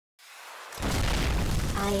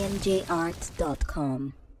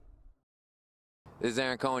IMJArt.com. This is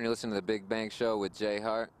Aaron Cohen. You're listening to The Big Bang Show with J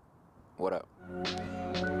Hart. What up?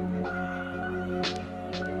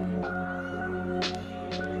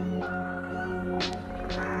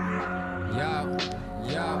 Yo,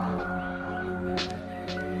 yo.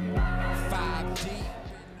 5D.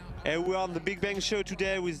 And we're on the Big Bang Show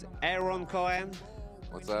today with Aaron Cohen.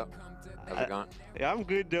 What's up? How's it going? Yeah, I'm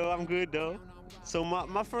good though. So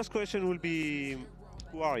my first question will be,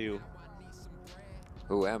 who are you?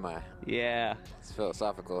 Who am I? Yeah. It's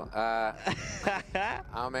philosophical.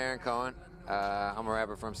 I'm Aaron Cohen. I'm a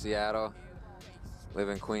rapper from Seattle. Live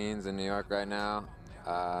in Queens in New York right now.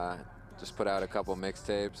 Just put out a couple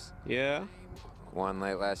mixtapes. Yeah. One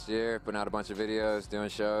late last year. Putting out a bunch of videos, doing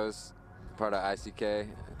shows. Part of ICK, a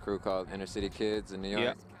crew called Inner City Kids in New York.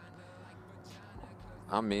 Yeah.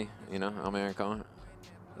 I'm me, I'm Aaron Cohen.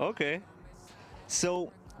 Okay.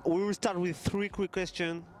 So we will start with 3 quick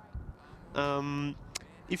questions.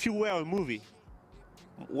 If you were a movie,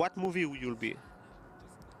 what movie would you be?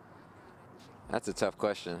 That's a tough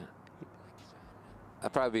question.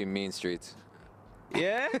 I'd probably be Mean Streets.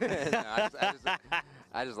 Yeah. No,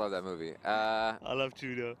 I just love that movie. I love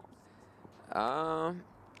to though.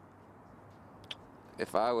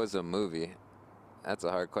 If I was a movie, that's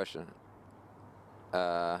a hard question.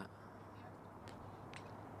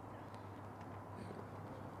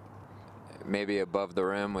 Maybe Above the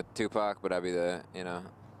Rim with Tupac, but I'd be the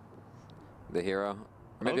hero.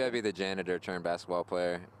 Maybe Okay. I'd be the janitor turned basketball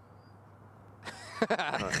player.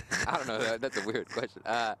 I don't know. That's a weird question.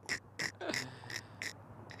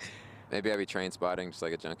 Maybe I'd be train spotting, just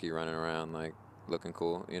like a junkie running around, like looking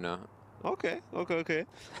cool, Okay.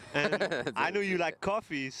 And I know you like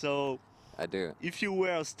coffee, so I do. if you were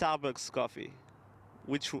a Starbucks coffee,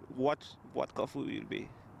 what coffee will you be?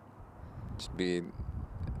 Just be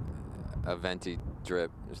a venti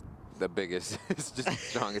drip, just the biggest, it's just the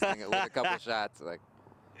strongest thing with a couple shots, like.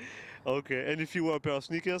 Okay, and if you were a pair of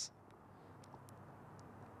sneakers?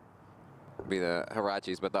 Be the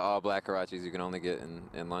Hirachis, but the all-black Hirachis you can only get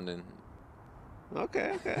in London.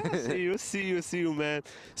 Okay. see you, man.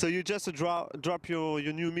 So you just drop your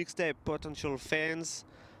new mixtape, Potential Fans,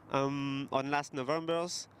 on last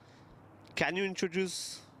November's. Can you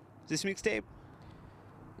introduce this mixtape?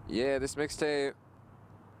 Yeah, this mixtape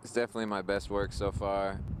is definitely my best work so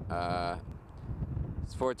far.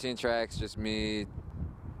 It's 14 tracks, just me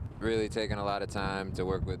really taking a lot of time to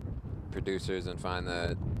work with producers and find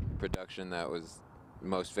the production that was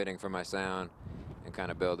most fitting for my sound and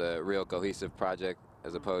kind of build a real cohesive project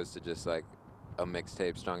as opposed to just like a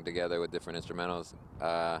mixtape strung together with different instrumentals.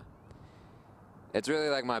 It's really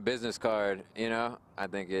like my business card, I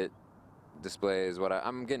think it displays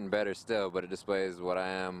I'm getting better still, but it displays what I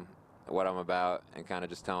am, what I'm about, and kind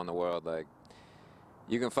of just telling the world, like,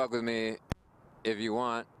 you can fuck with me if you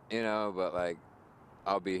want, but like,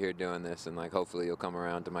 I'll be here doing this, and like, hopefully you'll come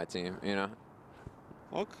around to my team,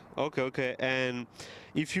 Okay. And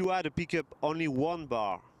if you had to pick up only one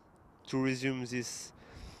bar to resume this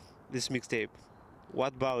mixtape,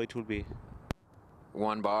 what bar it will be?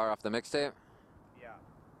 One bar off the mixtape? Yeah.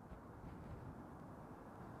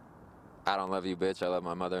 I don't love you, bitch. I love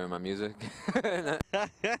my mother and my music. That's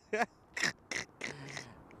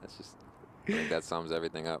just, I think that sums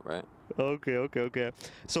everything up, right? Okay.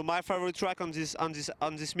 So my favorite track on this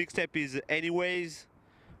mixtape is "Anyways."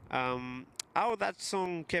 How that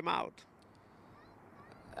song came out?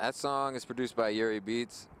 That song is produced by Yuri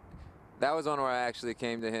Beats. That was one where I actually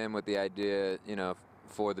came to him with the idea,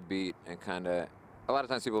 for the beat, and kind of, a lot of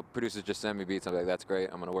times producers just send me beats. I'm like, that's great.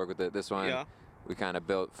 I'm gonna work with it. This one, Yeah. we kind of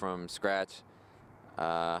built from scratch.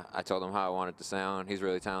 I told him how I wanted it to sound. He's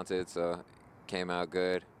really talented, so it came out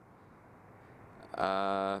good.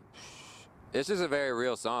 It's just a very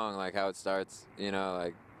real song, like how it starts,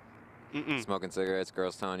 like smoking cigarettes,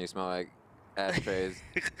 girls telling you smell like ashtrays,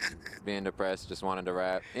 being depressed, just wanting to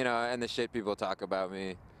rap, and the shit people talk about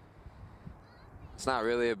me. It's not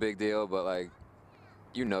really a big deal, but like,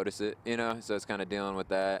 you notice it, so it's kind of dealing with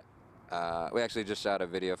that. We actually just shot a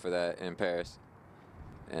video for that in Paris.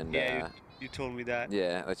 And Yeah, you told me that.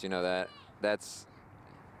 yeah, let you know that. That's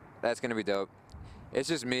gonna be dope. It's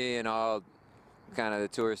just me and all kind of the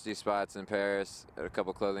touristy spots in Paris at a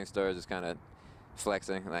couple clothing stores, just kind of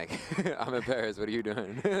flexing, like, I'm in Paris, what are you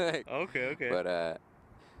doing? Like, Okay. but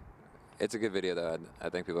it's a good video though. I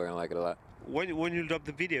think people are gonna like it a lot. When you drop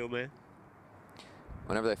the video, man?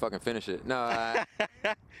 Whenever they fucking finish it. No,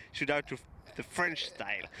 Should out to the French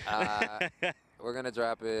style. we're gonna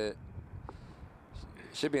drop it.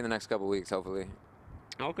 Should be in the next couple weeks, hopefully.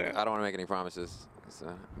 Okay. I don't want to make any promises,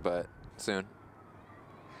 but soon.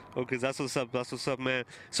 Okay, that's what's up. That's what's up, man.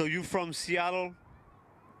 So you from Seattle,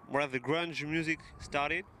 where the grunge music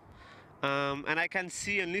started, and I can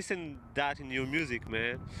see and listen that in your music,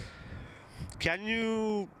 man. Can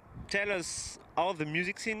you tell us how the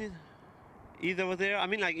music scene is over there? I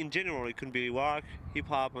mean, like in general, it could be rock, hip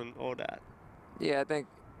hop, and all that. Yeah, I think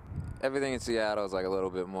everything in Seattle is like a little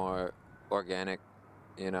bit more organic,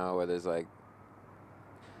 you know, where there's like,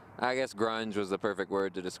 I guess grunge was the perfect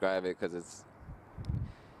word to describe it because it's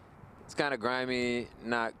kind of grimy,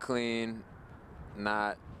 not clean,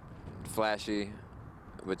 not flashy,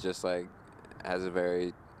 but just like has a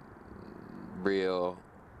very real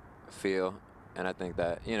feel. And I think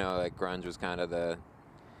that, you know, like grunge was kind of the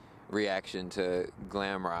reaction to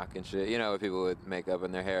glam rock and shit. You know, people would make up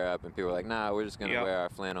and their hair up, and people were like, "Nah, we're just gonna Yep. wear our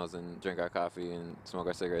flannels and drink our coffee and smoke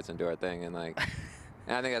our cigarettes and do our thing." And like,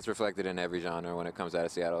 and I think that's reflected in every genre when it comes out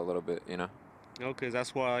of Seattle a little bit. You know? Okay,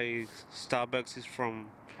 that's why Starbucks is from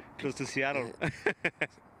close to Seattle.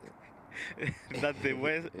 That's the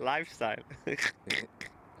West lifestyle.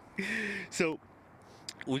 So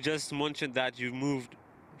we just mentioned that you moved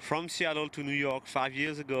from Seattle to New York 5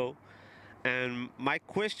 years ago, and my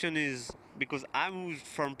question is because I moved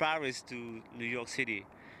from Paris to New York City,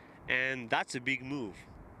 and that's a big move.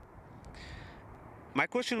 My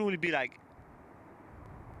question will be like,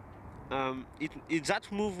 that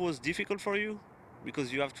move was difficult for you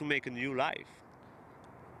because you have to make a new life,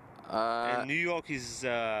 Uh, and New York is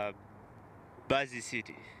a busy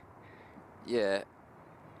city. yeah.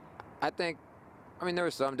 I think, I mean, there were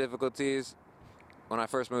some difficulties. When I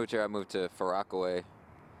first moved here, I moved to Far Rockaway,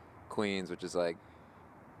 Queens, which is like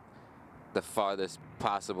the farthest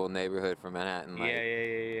possible neighborhood from Manhattan. Yeah, Like, yeah,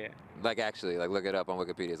 yeah, yeah. like actually, like look it up on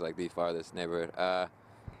Wikipedia. It's like the farthest neighborhood.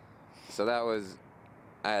 So that was,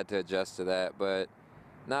 I had to adjust to that. But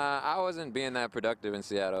nah, I wasn't being that productive in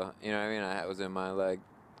Seattle. You know what I mean? I was in my like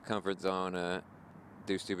comfort zone,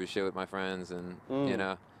 do stupid shit with my friends, and you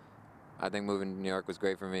know, I think moving to New York was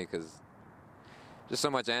great for me because just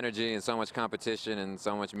so much energy and so much competition and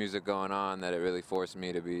so much music going on that it really forced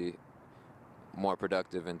me to be more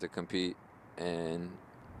productive and to compete. And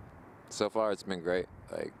so far, it's been great.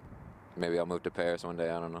 Like maybe I'll move to Paris one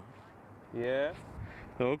day. I don't know. Yeah.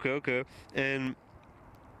 Okay, okay. And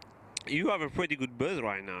you have a pretty good buzz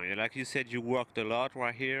right now. Yeah, like you said, you worked a lot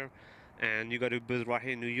right here, and you got a buzz right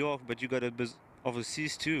here in New York, but you got a buzz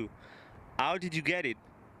overseas too. How did you get it?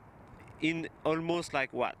 In almost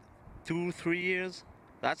like what, 2, 3 years?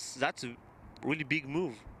 That's a really big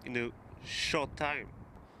move in a short time.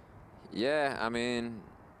 Yeah, I mean,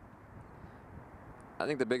 I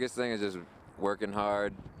think the biggest thing is just working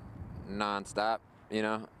hard, nonstop. You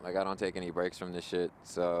know, like I don't take any breaks from this shit.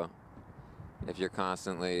 So if you're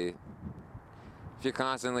constantly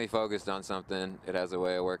focused on something, it has a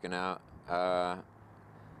way of working out.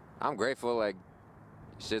 I'm grateful. Like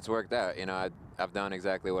shit's worked out. You know, I've done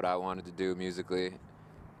exactly what I wanted to do musically,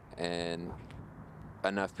 and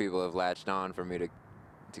enough people have latched on for me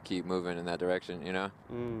to keep moving in that direction. You know.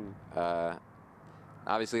 Uh,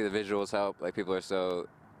 Obviously the visuals help. Like people are so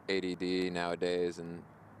ADD nowadays, and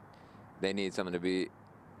they need something to be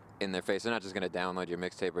in their face. They're not just gonna download your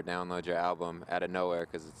mixtape or download your album out of nowhere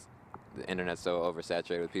because the internet's so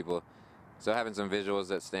oversaturated with people. So having some visuals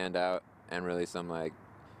that stand out and really some like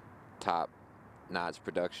top-notch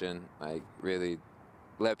production, like really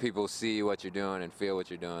let people see what you're doing and feel what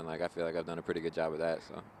you're doing. Like I feel like I've done a pretty good job of that.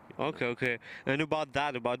 So Okay, okay. And about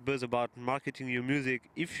that, about buzz, about marketing your music,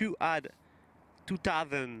 if you had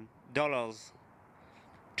 $2,000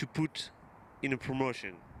 to put in a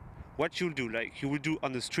promotion, what you'll do? Like you will do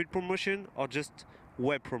on the street promotion or just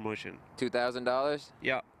web promotion? $2,000.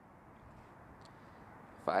 Yeah.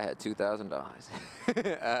 If I had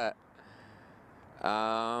 $2,000,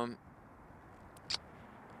 um,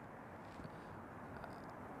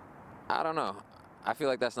 I don't know. I feel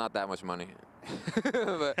like that's not that much money.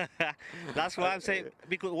 But That's what I'm saying.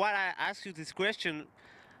 Because why I ask you this question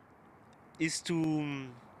is to,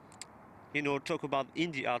 talk about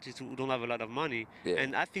indie artists who don't have a lot of money. Yeah.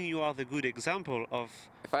 And I think you are the good example of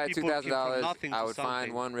if I had people came from $2,000, nothing I to would something.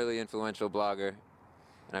 find one really influential blogger,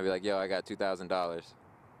 and I'd be like, "Yo, I got $2,000.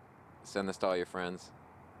 Send this to all your friends."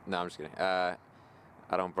 No, I'm just kidding. I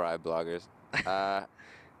don't bribe bloggers. I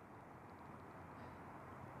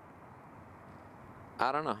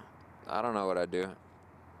don't know. I don't know what I'd do.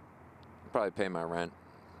 Probably pay my rent.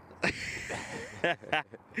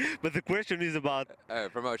 But the question is about,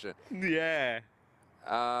 Promotion. yeah.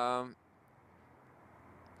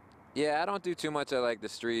 Yeah, I don't do too much of like the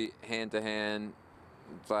street hand-to-hand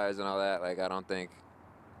flyers and all that. Like I don't think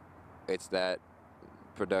it's that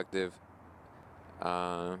productive.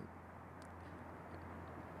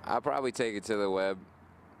 I'll probably take it to the web,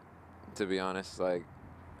 to be honest. Like,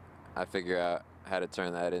 I figure out how to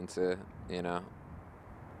turn that into, you know,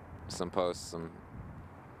 some posts,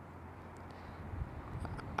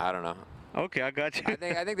 I don't know. Okay, I got you. I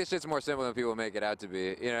think this shit's more simple than people make it out to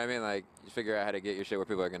be. You know what I mean? Like, you figure out how to get your shit where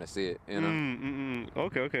people are gonna see it, you know?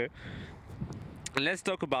 Okay, okay. Let's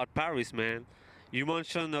talk about Paris, man. You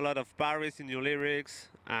mentioned a lot of Paris in your lyrics.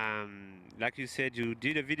 Like you said, you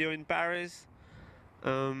did a video in Paris.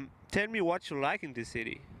 Tell me what you like in this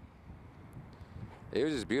city. It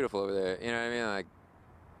was just beautiful over there. You know what I mean? Like,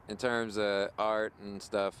 in terms of art and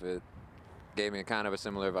stuff, it gave me a kind of a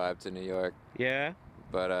similar vibe to New York. Yeah.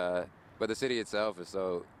 But the city itself is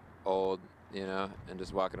so old, you know, and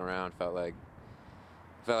just walking around felt like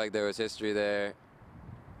there was history there.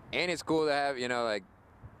 And it's cool to have, you know, like,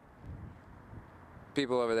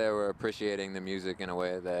 people over there were appreciating the music in a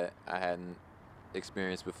way that I hadn't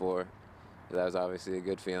experienced before. That was obviously a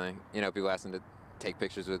good feeling. You know, people asking to take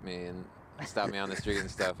pictures with me and stop me on the street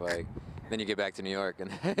and stuff. Like, then you get back to New York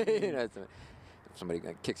and you know, somebody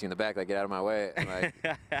like, kicks you in the back, like, get out of my way. And, like,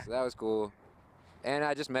 so that was cool. And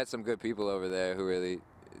I just met some good people over there who really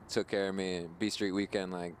took care of me. And B Street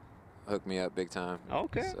Weekend, like, hooked me up big time.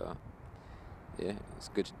 Okay. So, yeah, it's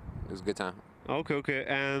good. It was a good time. Okay,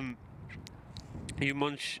 okay. You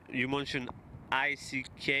mentioned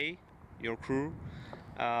ICK, your crew.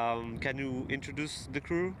 Can you introduce the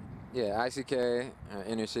crew? Yeah, ICK,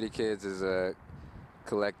 Inner City Kids, is a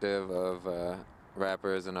collective of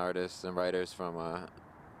rappers and artists and writers from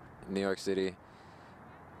New York City.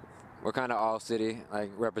 We're kind of all city, like,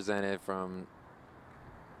 represented from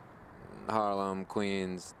Harlem,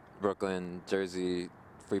 Queens, Brooklyn, Jersey,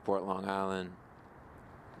 Freeport, Long Island,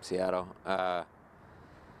 Seattle.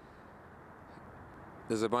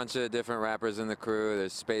 There's a bunch of different rappers in the crew.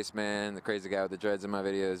 There's Spaceman, the crazy guy with the dreads in my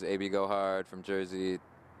videos, AB Go Hard from Jersey,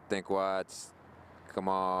 Think Watts,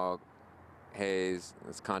 Kamal, Hayes,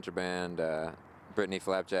 it's Contraband, Brittany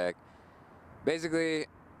Flapjack. Basically,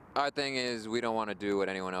 our thing is we don't want to do what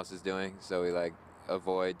anyone else is doing, so we like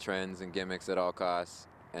avoid trends and gimmicks at all costs,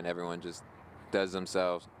 and everyone just does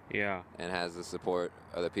themselves. Yeah. And has the support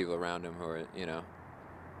of the people around them who are, you know,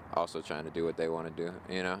 also trying to do what they want to do,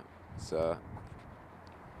 you know? So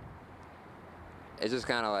it's just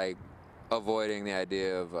kind of like avoiding the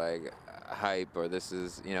idea of like hype or this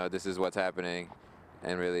is, you know, this is what's happening,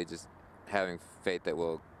 and really just having faith that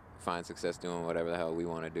we'll find success doing whatever the hell we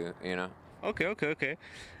want to do, you know? Okay, okay, okay.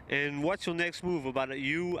 And what's your next move about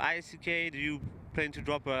you, ICK? Do you plan to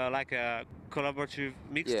drop like a collaborative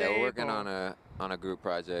mixtape? Yeah, we're working or? on a group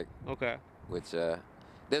project. Okay. Which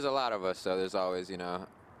there's a lot of us, so there's always, you know,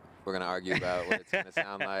 we're gonna argue about what it's gonna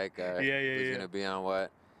sound like, who's gonna be on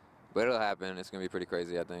what, but it'll happen. It's gonna be pretty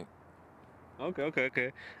crazy, I think. Okay, okay,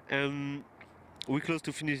 okay. We're close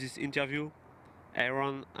to finish this interview.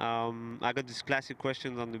 Aaron, I got these classic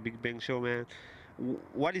questions on the Big Bang Show, man.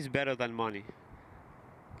 What is better than money?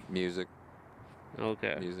 Music.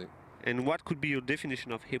 Okay. Music. And what could be your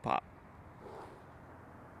definition of hip hop?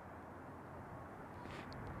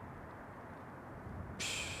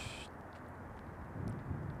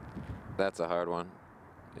 That's a hard one.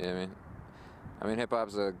 You know what I mean, hip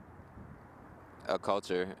hop's a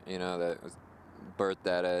culture, you know, that was birthed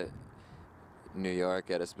out of New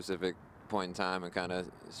York at a specific point in time and kind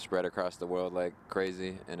of spread across the world like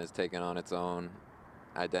crazy, and has taken on its own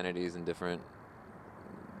identities in different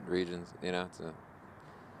regions. You know,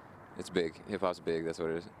 it's big. Hip hop's big. That's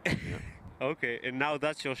what it is. You know? Okay, and now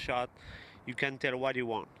that's your shot. You can tell what you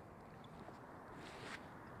want.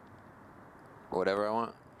 Whatever I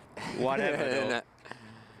want. Whatever. No.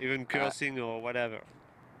 Even cursing or whatever.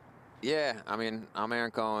 Yeah, I mean, I'm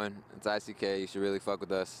Aaron Cohen. It's ICK. You should really fuck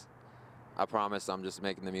with us. I promise I'm just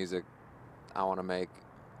making the music I want to make,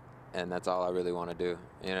 and that's all I really want to do.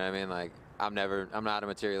 You know what I mean? Like, I'm not a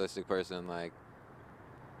materialistic person. Like,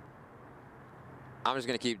 I'm just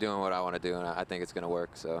going to keep doing what I want to do, and I think it's going to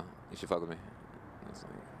work, so you should fuck with me.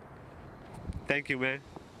 Thank you, man.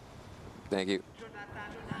 Thank you.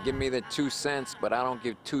 Give me the 2 cents, but I don't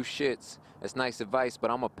give 2 shits. It's nice advice, but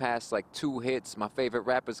I'ma pass like 2 hits. My favorite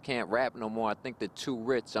rappers can't rap no more. I think they're too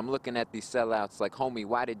rich. I'm looking at these sellouts like, homie,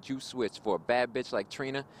 why did you switch? For a bad bitch like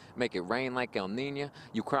Trina? Make it rain like El Nina?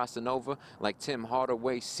 You crossing over like Tim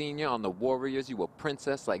Hardaway Sr. on the Warriors? You a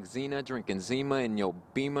princess like Xena? Drinking Zima in your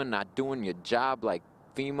Beamer? Not doing your job like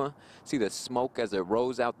FEMA? See the smoke as it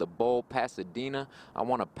rolls out the bowl, Pasadena. I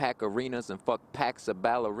want to pack arenas and fuck packs of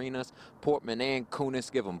ballerinas. Portman and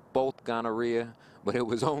Kunis, give them both gonorrhea. But it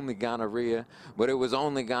was only gonorrhea. But it was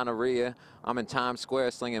only gonorrhea. I'm in Times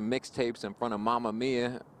Square slinging mixtapes in front of Mamma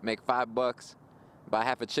Mia. Make $5. Buy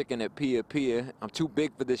half a chicken at Pia Pia. I'm too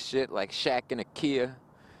big for this shit, like Shaq and a Kia.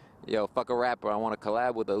 Yo, fuck a rapper, I want to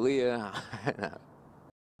collab with Aaliyah.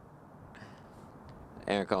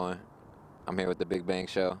 Aaron Cohen. I'm here with the Big Bang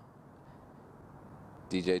Show.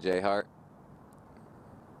 DJ J Hart.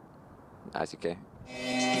 ICK.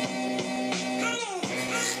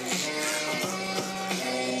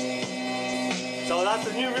 So that's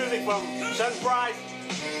the new music from Sean Price.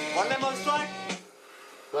 What name on strike?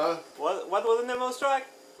 Huh? What was the name on strike?